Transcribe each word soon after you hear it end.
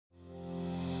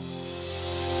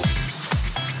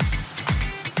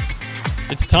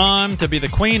It's time to be the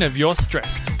queen of your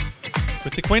stress.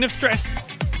 With the Queen of Stress,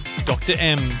 Dr.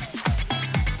 M.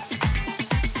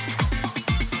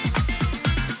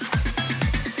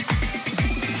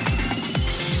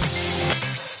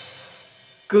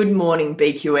 Good morning,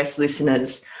 BQS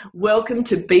listeners. Welcome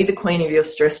to Be the Queen of Your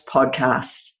Stress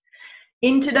podcast.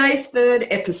 In today's third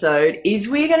episode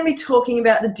we're going to be talking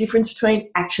about the difference between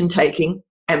action taking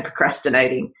and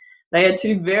procrastinating. They are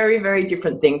two very, very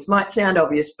different things. Might sound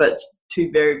obvious, but it's two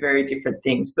very, very different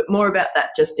things. But more about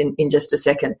that just in just a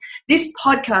second. This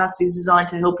podcast is designed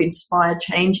to help inspire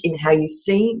change in how you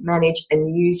see, manage,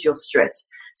 and use your stress,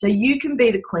 so you can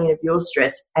be the queen of your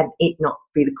stress and it not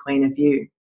be the queen of you.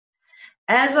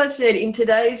 As I said, in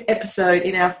today's episode,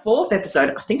 in our fourth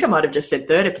episode, I think I might have just said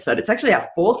third episode. It's actually our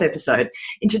fourth episode.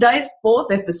 In today's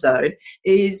fourth episode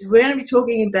we're going to be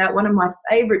talking about one of my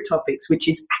favorite topics, which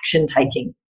is action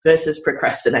taking versus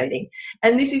procrastinating.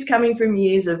 And this is coming from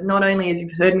years of not only, as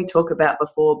you've heard me talk about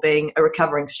before, being a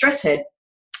recovering stress head,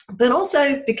 but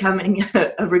also becoming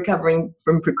a recovering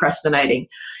from procrastinating.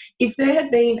 If there had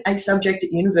been a subject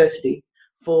at university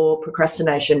for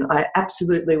procrastination, I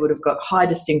absolutely would have got high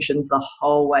distinctions the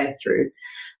whole way through.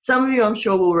 Some of you, I'm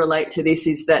sure, will relate to this,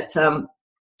 is that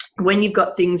when you've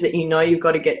got things that you know you've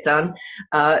got to get done,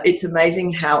 it's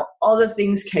amazing how other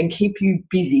things can keep you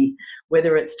busy,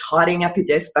 whether it's tidying up your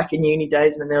desk back in uni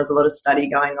days when there was a lot of study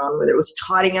going on, whether it was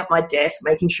tidying up my desk,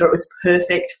 making sure it was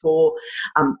perfect for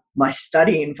my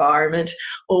study environment,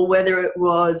 or whether it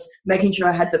was making sure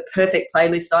I had the perfect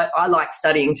playlist. I like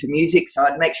studying to music, so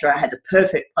I'd make sure I had the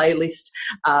perfect playlist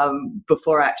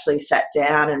before I actually sat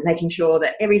down, and making sure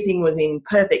that everything was in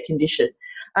perfect condition.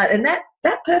 And that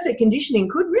perfect conditioning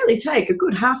could really take a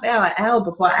good hour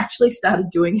before I actually started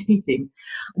doing anything.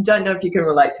 I don't know if you can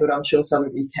relate to it. I'm sure some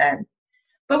of you can.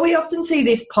 But we often see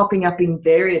this popping up in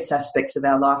various aspects of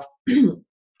our life,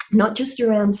 not just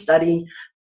around study,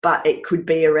 but it could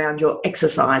be around your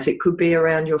exercise. It could be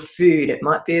around your food. It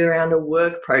might be around a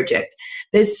work project.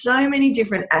 There's so many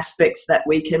different aspects that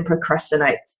we can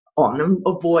procrastinate on and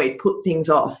avoid, put things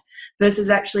off, versus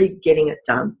actually getting it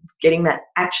done, getting that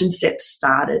action step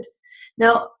started.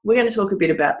 Now, we're going to talk a bit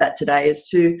about that today as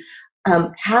to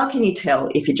how can you tell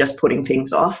if you're just putting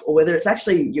things off, or whether it's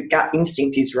actually your gut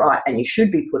instinct is right and you should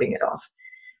be putting it off.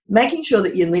 Making sure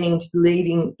that you're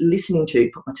listening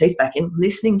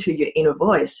to your inner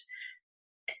voice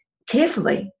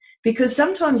carefully, because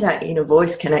sometimes our inner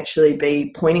voice can actually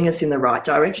be pointing us in the right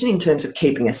direction in terms of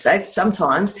keeping us safe.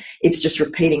 Sometimes it's just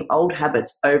repeating old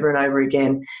habits over and over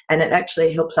again, and it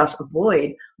actually helps us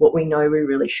avoid what we know we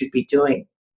really should be doing.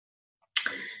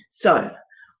 So,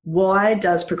 why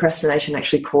does procrastination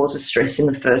actually cause us stress in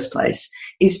the first place?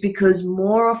 Is because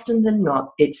more often than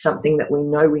not, it's something that we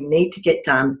know we need to get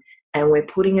done, and we're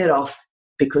putting it off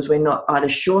because we're not either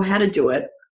sure how to do it,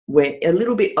 we're a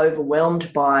little bit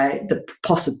overwhelmed by the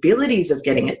possibilities of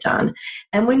getting it done,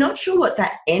 and we're not sure what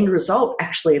that end result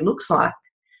actually looks like.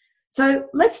 So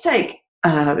let's take,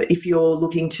 if you're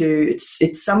looking to,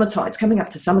 it's summertime, it's coming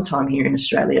up to summertime here in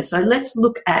Australia. So let's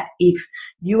look at if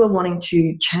you are wanting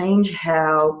to change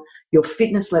how your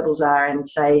fitness levels are, and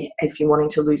say if you're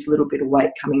wanting to lose a little bit of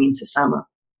weight coming into summer.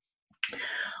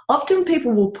 Often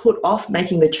people will put off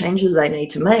making the changes they need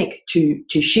to make to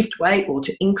shift weight or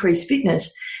to increase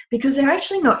fitness because they're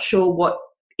actually not sure what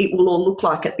it will all look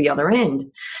like at the other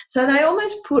end. So they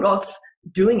almost put off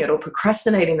doing it or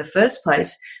procrastinate in the first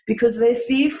place because they're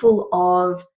fearful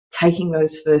of taking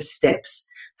those first steps.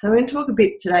 So I'm going to talk a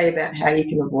bit today about how you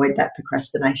can avoid that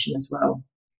procrastination as well.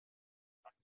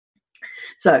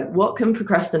 So what can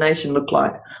procrastination look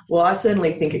like? Well, I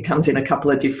certainly think it comes in a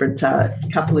couple of different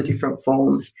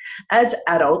forms. As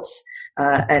adults,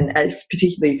 and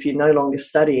particularly if you're no longer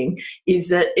studying, is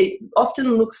that it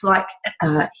often looks like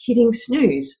hitting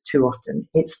snooze too often.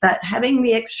 It's that having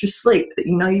the extra sleep that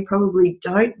you know you probably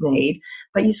don't need,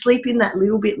 but you sleep in that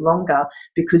little bit longer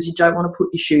because you don't want to put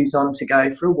your shoes on to go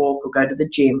for a walk or go to the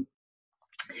gym.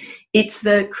 It's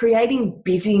the creating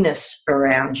busyness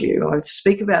around you. I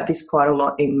speak about this quite a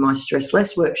lot in my Stress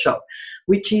Less workshop,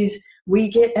 which is we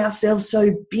get ourselves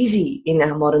so busy in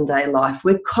our modern day life.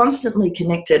 We're constantly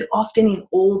connected, often in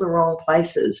all the wrong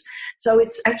places. So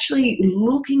it's actually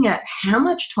looking at how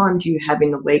much time do you have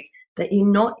in the week that you're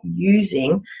not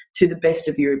using to the best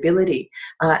of your ability.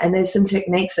 And there's some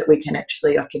techniques that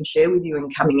I can share with you in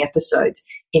coming episodes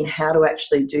in how to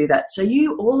actually do that. So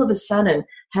you all of a sudden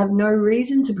have no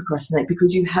reason to procrastinate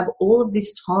because you have all of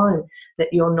this time that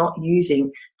you're not using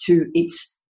to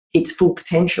its full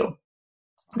potential.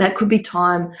 That could be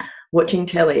time watching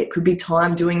telly. It could be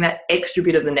time doing that extra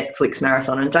bit of the Netflix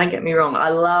marathon. And don't get me wrong, I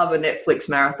love a Netflix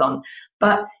marathon,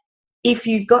 but if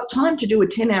you've got time to do a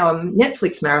 10-hour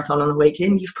Netflix marathon on the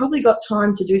weekend, you've probably got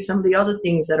time to do some of the other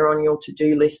things that are on your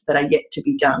to-do list that are yet to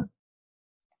be done.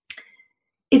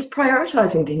 It's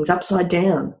prioritizing things upside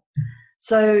down.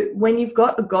 So when you've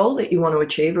got a goal that you want to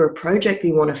achieve or a project that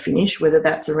you want to finish, whether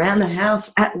that's around the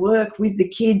house, at work, with the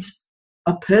kids,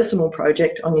 a personal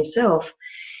project on yourself,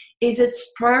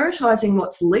 it's prioritizing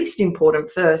what's least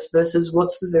important first versus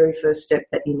what's the very first step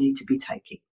that you need to be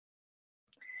taking.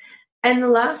 And the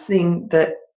last thing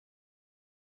that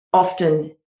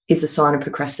often is a sign of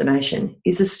procrastination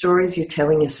is the stories you're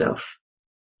telling yourself.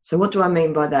 So what do I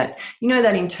mean by that? You know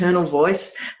that internal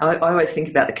voice? I always think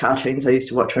about the cartoons I used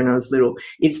to watch when I was little.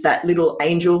 It's that little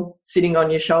angel sitting on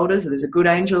your shoulders. There's a good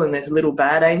angel and there's a little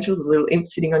bad angel, the little imp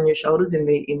sitting on your shoulders in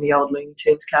the old Looney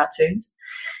Tunes cartoons.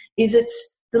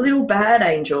 It's the little bad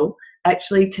angel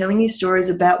actually telling you stories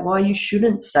about why you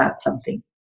shouldn't start something,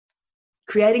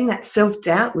 creating that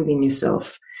self-doubt within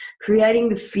yourself, creating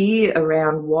the fear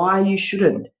around why you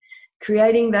shouldn't,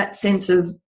 creating that sense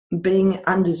of being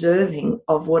undeserving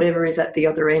of whatever is at the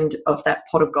other end of that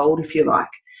pot of gold, if you like,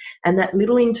 and that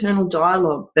little internal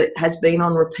dialogue that has been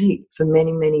on repeat for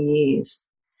many, many years.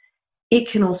 It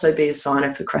can also be a sign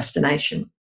of procrastination.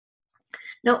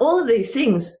 Now, all of these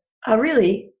things are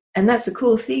really, and that's a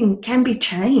cool thing, can be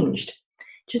changed.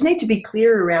 Just need to be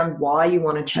clear around why you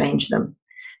want to change them,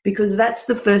 because that's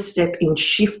the first step in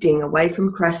shifting away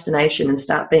from procrastination and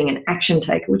start being an action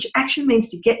taker, which action means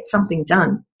to get something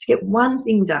done, to get one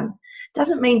thing done. It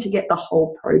doesn't mean to get the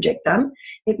whole project done.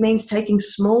 It means taking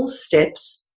small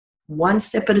steps, one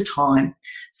step at a time,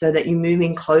 so that you're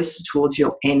moving closer towards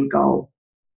your end goal.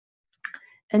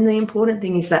 And the important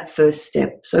thing is that first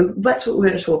step. So that's what we're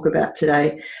going to talk about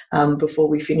today before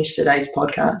we finish today's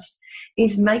podcast,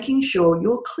 is making sure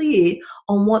you're clear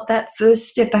on what that first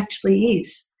step actually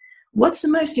is. What's the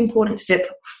most important step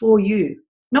for you?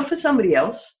 Not for somebody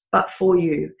else, but for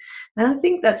you. And I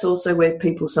think that's also where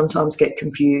people sometimes get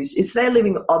confused, is they're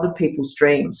living other people's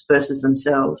dreams versus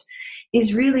themselves.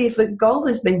 Is really, if a goal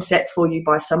has been set for you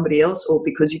by somebody else, or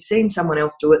because you've seen someone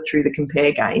else do it through the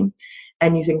compare game,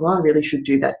 and you think, well, I really should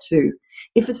do that too.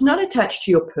 If it's not attached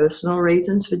to your personal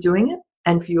reasons for doing it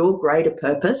and for your greater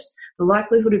purpose, the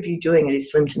likelihood of you doing it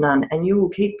is slim to none, and you will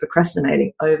keep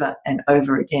procrastinating over and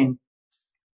over again.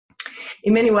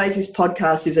 In many ways, this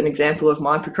podcast is an example of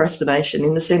my procrastination,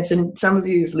 in the sense, and some of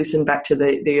you have listened back to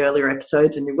the earlier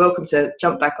episodes, and you're welcome to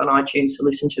jump back on iTunes to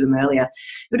listen to them earlier.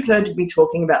 You would have heard me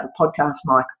talking about the podcast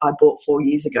mic I bought 4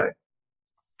 years ago.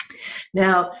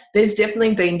 Now, there's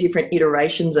definitely been different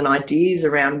iterations and ideas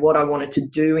around what I wanted to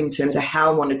do in terms of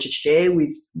how I wanted to share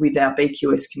with our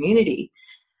BQS community.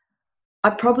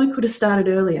 I probably could have started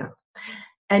earlier.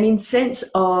 And in sense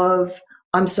of,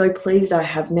 I'm so pleased I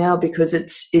have now, because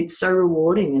it's so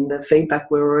rewarding, and the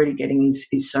feedback we're already getting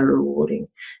is so rewarding,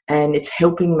 and it's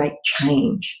helping make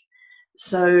change.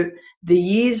 So the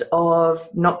years of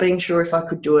not being sure if I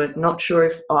could do it, not sure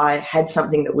if I had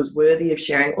something that was worthy of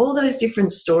sharing, all those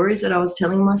different stories that I was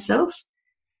telling myself,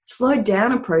 slowed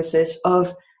down a process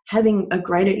of having a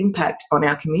greater impact on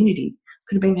our community.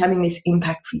 Could have been having this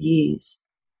impact for years.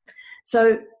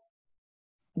 So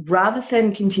rather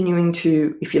than continuing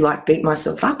to, if you like, beat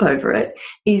myself up over it,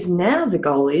 is now the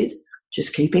goal is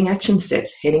just keeping action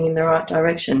steps, heading in the right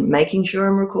direction, making sure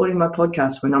I'm recording my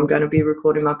podcast when I'm going to be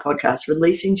recording my podcast,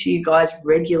 releasing to you guys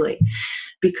regularly,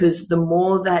 because the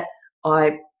more that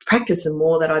I practice and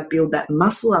more that I build that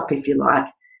muscle up, if you like,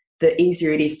 the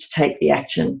easier it is to take the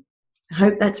action. I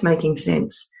hope that's making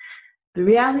sense. The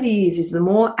reality is the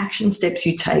more action steps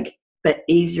you take, the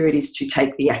easier it is to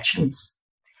take the actions.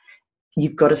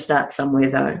 You've got to start somewhere,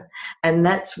 though. And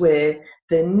that's where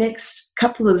the next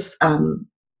couple of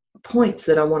points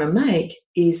that I want to make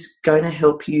is going to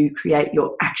help you create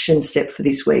your action step for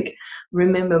this week.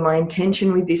 Remember, my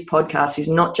intention with this podcast is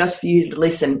not just for you to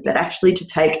listen, but actually to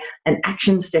take an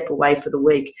action step away for the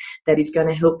week that is going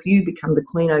to help you become the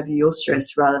queen over your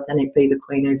stress rather than it be the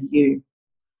queen over you.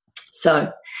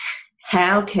 So,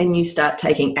 how can you start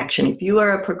taking action? If you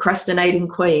are a procrastinating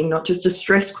queen, not just a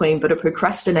stress queen, but a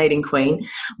procrastinating queen,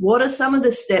 what are some of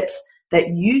the steps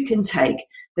that you can take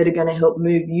that are going to help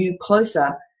move you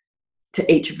closer to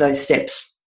each of those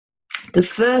steps? The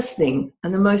first thing,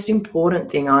 and the most important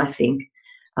thing, I think,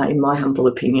 in my humble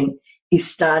opinion,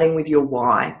 is starting with your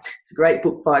why. It's a great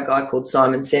book by a guy called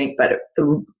Simon Sinek, but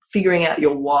figuring out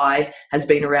your why has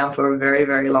been around for a very,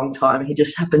 very long time. He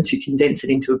just happened to condense it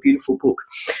into a beautiful book.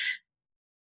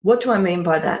 What do I mean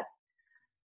by that?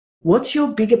 What's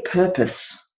your bigger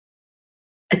purpose?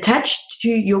 Attached to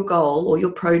your goal or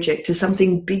your project to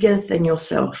something bigger than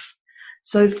yourself.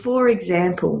 So, for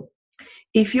example,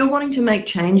 If you're wanting to make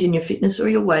change in your fitness or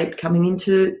your weight coming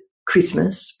into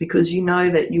Christmas because you know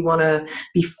that you want to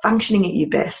be functioning at your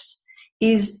best,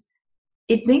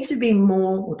 it needs to be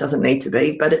more, well, it doesn't need to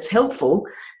be, but it's helpful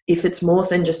if it's more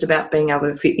than just about being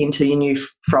able to fit into your new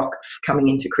frock coming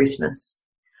into Christmas.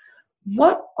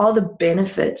 What are the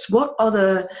benefits? What are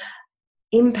the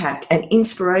impact and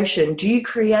inspiration do you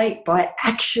create by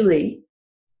actually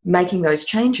making those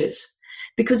changes?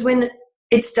 Because when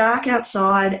it's dark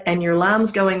outside and your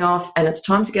alarm's going off and it's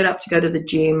time to get up to go to the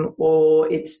gym, or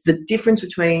it's the difference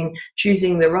between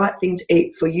choosing the right thing to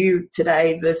eat for you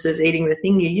today versus eating the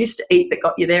thing you used to eat that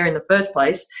got you there in the first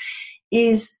place,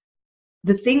 is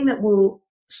the thing that will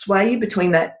sway you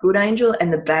between that good angel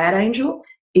and the bad angel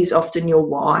is often your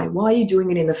why. Why are you doing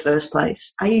it in the first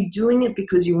place? Are you doing it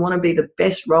because you want to be the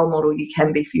best role model you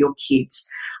can be for your kids?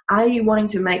 Are you wanting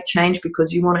to make change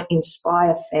because you want to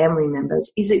inspire family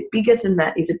members? Is it bigger than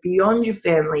that? Is it beyond your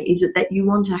family? Is it that you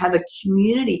want to have a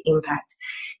community impact?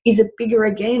 Is it bigger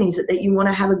again? Is it that you want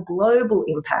to have a global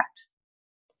impact?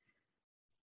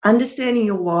 Understanding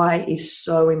your why is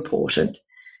so important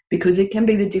because it can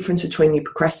be the difference between you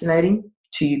procrastinating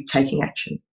to you taking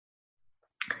action.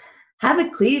 Have a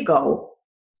clear goal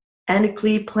and a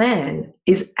clear plan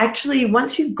is actually,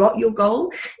 once you've got your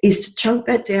goal, is to chunk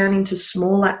that down into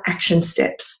smaller action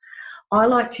steps. I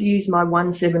like to use my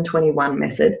 1-7-21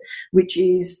 method, which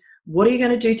is what are you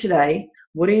going to do today?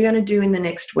 What are you going to do in the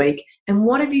next week? And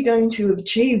what are you going to have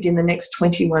achieved in the next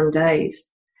 21 days?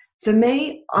 For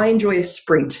me, I enjoy a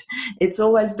sprint. It's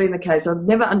always been the case. I've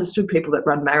never understood people that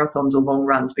run marathons or long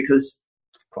runs because,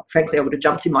 quite frankly, I would have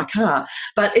jumped in my car.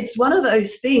 But it's one of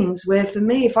those things where, for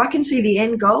me, if I can see the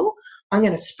end goal, I'm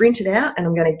going to sprint it out and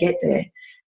I'm going to get there.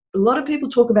 A lot of people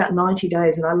talk about 90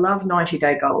 days, and I love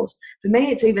 90-day goals. For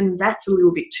me, that's a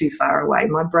little bit too far away.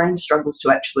 My brain struggles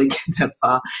to actually get that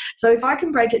far. So if I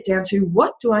can break it down to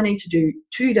what do I need to do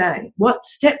today? What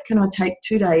step can I take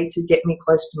today to get me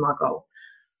close to my goal?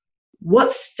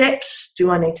 What steps do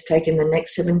I need to take in the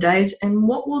next 7 days? And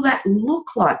what will that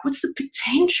look like? What's the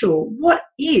potential? What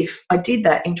if I did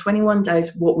that in 21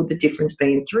 days? What would the difference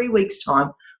be? In 3 weeks'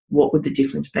 time, what would the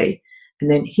difference be? And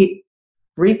then hit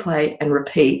replay and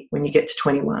repeat when you get to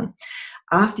 21.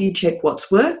 After you check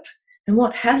what's worked and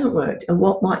what hasn't worked and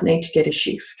what might need to get a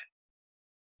shift.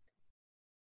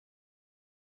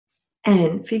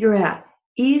 And figure out,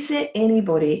 is there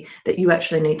anybody that you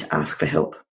actually need to ask for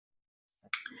help?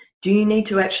 Do you need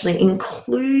to actually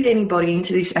include anybody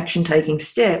into this action-taking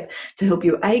step to help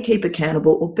you, A, keep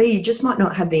accountable, or B, you just might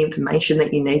not have the information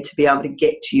that you need to be able to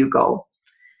get to your goal?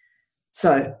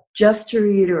 So just to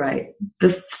reiterate,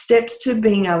 the steps to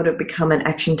being able to become an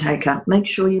action taker, make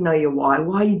sure you know your why.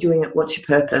 Why are you doing it? What's your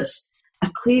purpose? A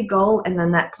clear goal, and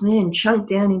then that plan chunked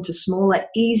down into smaller,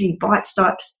 easy,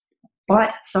 bite-sized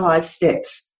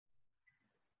steps.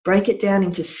 Break it down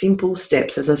into simple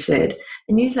steps, as I said,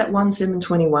 and use that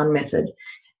 1-7-21 method.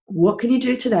 What can you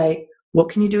do today? What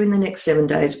can you do in the next 7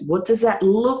 days? What does that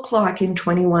look like in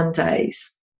 21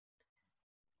 days?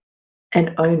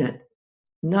 And own it.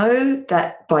 Know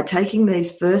that by taking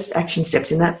these first action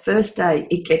steps in that first day,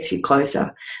 it gets you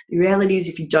closer. The reality is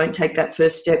if you don't take that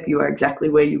first step, you are exactly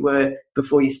where you were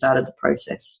before you started the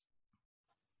process.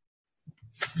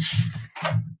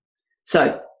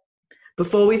 So,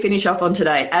 before we finish off on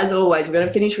today, as always, we're going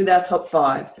to finish with our top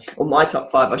 5, or my top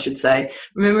 5, I should say.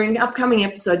 Remember, in upcoming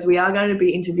episodes, we are going to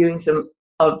be interviewing some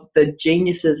of the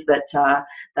geniuses that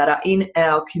are in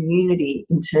our community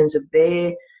in terms of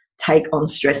their take on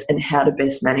stress and how to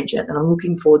best manage it. And I'm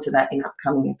looking forward to that in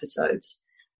upcoming episodes.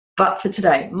 But for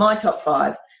today, my top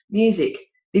 5, music.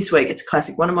 This week, it's a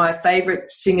classic. One of my favourite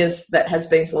singers that has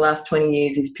been for the last 20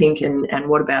 years is Pink, and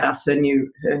What About Us? Her new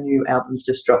album's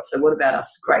just dropped. So What About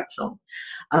Us? Great song.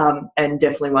 And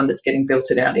definitely one that's getting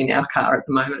belted out in our car at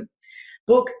the moment.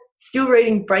 Book, still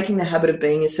reading Breaking the Habit of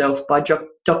Being Yourself by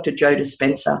Dr. Joe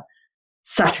Dispenza.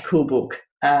 Such a cool book.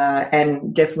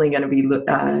 And definitely going to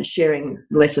be sharing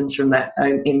lessons from that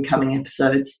in coming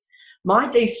episodes. My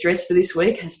de-stress for this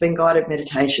week has been guided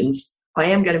meditations. I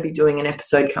am going to be doing an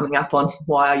episode coming up on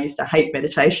why I used to hate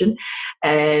meditation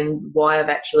and why I've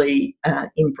actually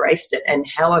embraced it and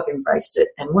how I've embraced it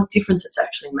and what difference it's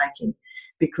actually making.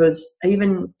 Because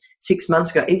even 6 months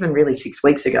ago, even really 6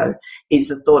 weeks ago, is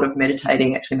the thought of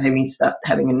meditating actually made me start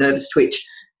having a nervous twitch.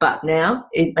 But now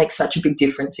it makes such a big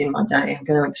difference in my day. I'm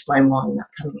going to explain why in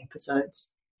upcoming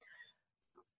episodes.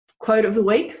 Quote of the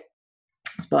week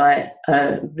by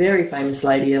a very famous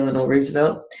lady, Eleanor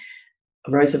Roosevelt,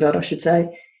 I should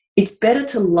say. It's better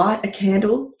to light a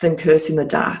candle than curse in the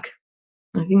dark.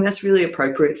 I think that's really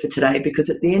appropriate for today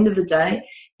because at the end of the day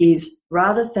is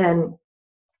rather than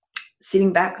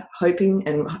sitting back, hoping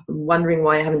and wondering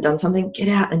why you haven't done something, get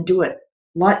out and do it.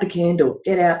 Light the candle,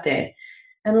 get out there.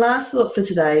 And last thought for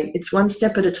today, it's one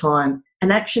step at a time.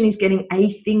 An action is getting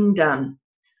a thing done.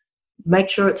 Make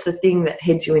sure it's the thing that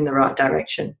heads you in the right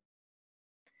direction.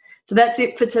 So that's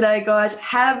it for today, guys.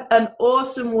 Have an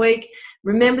awesome week.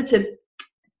 Remember to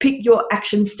pick your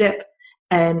action step,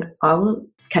 and I will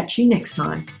catch you next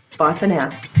time. Bye for now.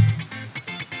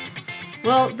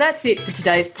 Well, that's it for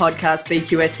today's podcast,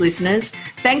 BQS listeners.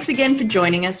 Thanks again for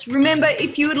joining us. Remember,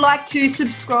 if you would like to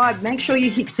subscribe, make sure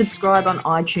you hit subscribe on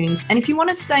iTunes. And if you want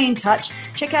to stay in touch,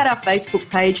 check out our Facebook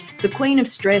page, The Queen of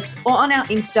Stress, or on our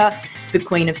Insta, The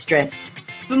Queen of Stress.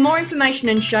 For more information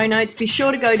and show notes, be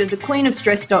sure to go to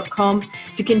thequeenofstress.com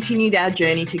to continue our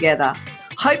journey together.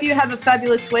 Hope you have a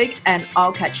fabulous week, and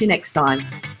I'll catch you next time.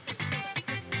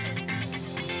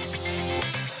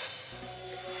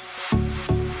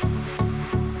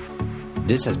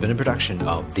 This has been a production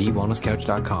of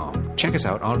TheWellnessCouch.com. Check us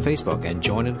out on Facebook and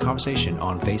join in the conversation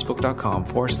on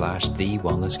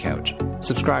Facebook.com/TheWellnessCouch.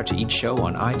 Subscribe to each show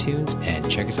on iTunes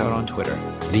and check us out on Twitter.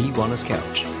 The Wellness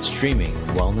Couch, streaming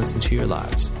wellness into your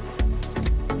lives.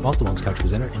 Whilst the Wellness Couch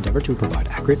presenter endeavor to provide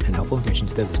accurate and helpful information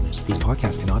to their listeners, these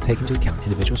podcasts cannot take into account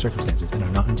individual circumstances and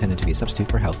are not intended to be a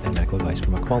substitute for health and medical advice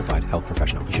from a qualified health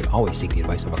professional. You should always seek the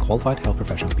advice of a qualified health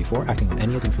professional before acting on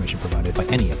any of the information provided by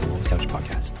any of the Wellness Couch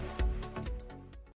podcasts.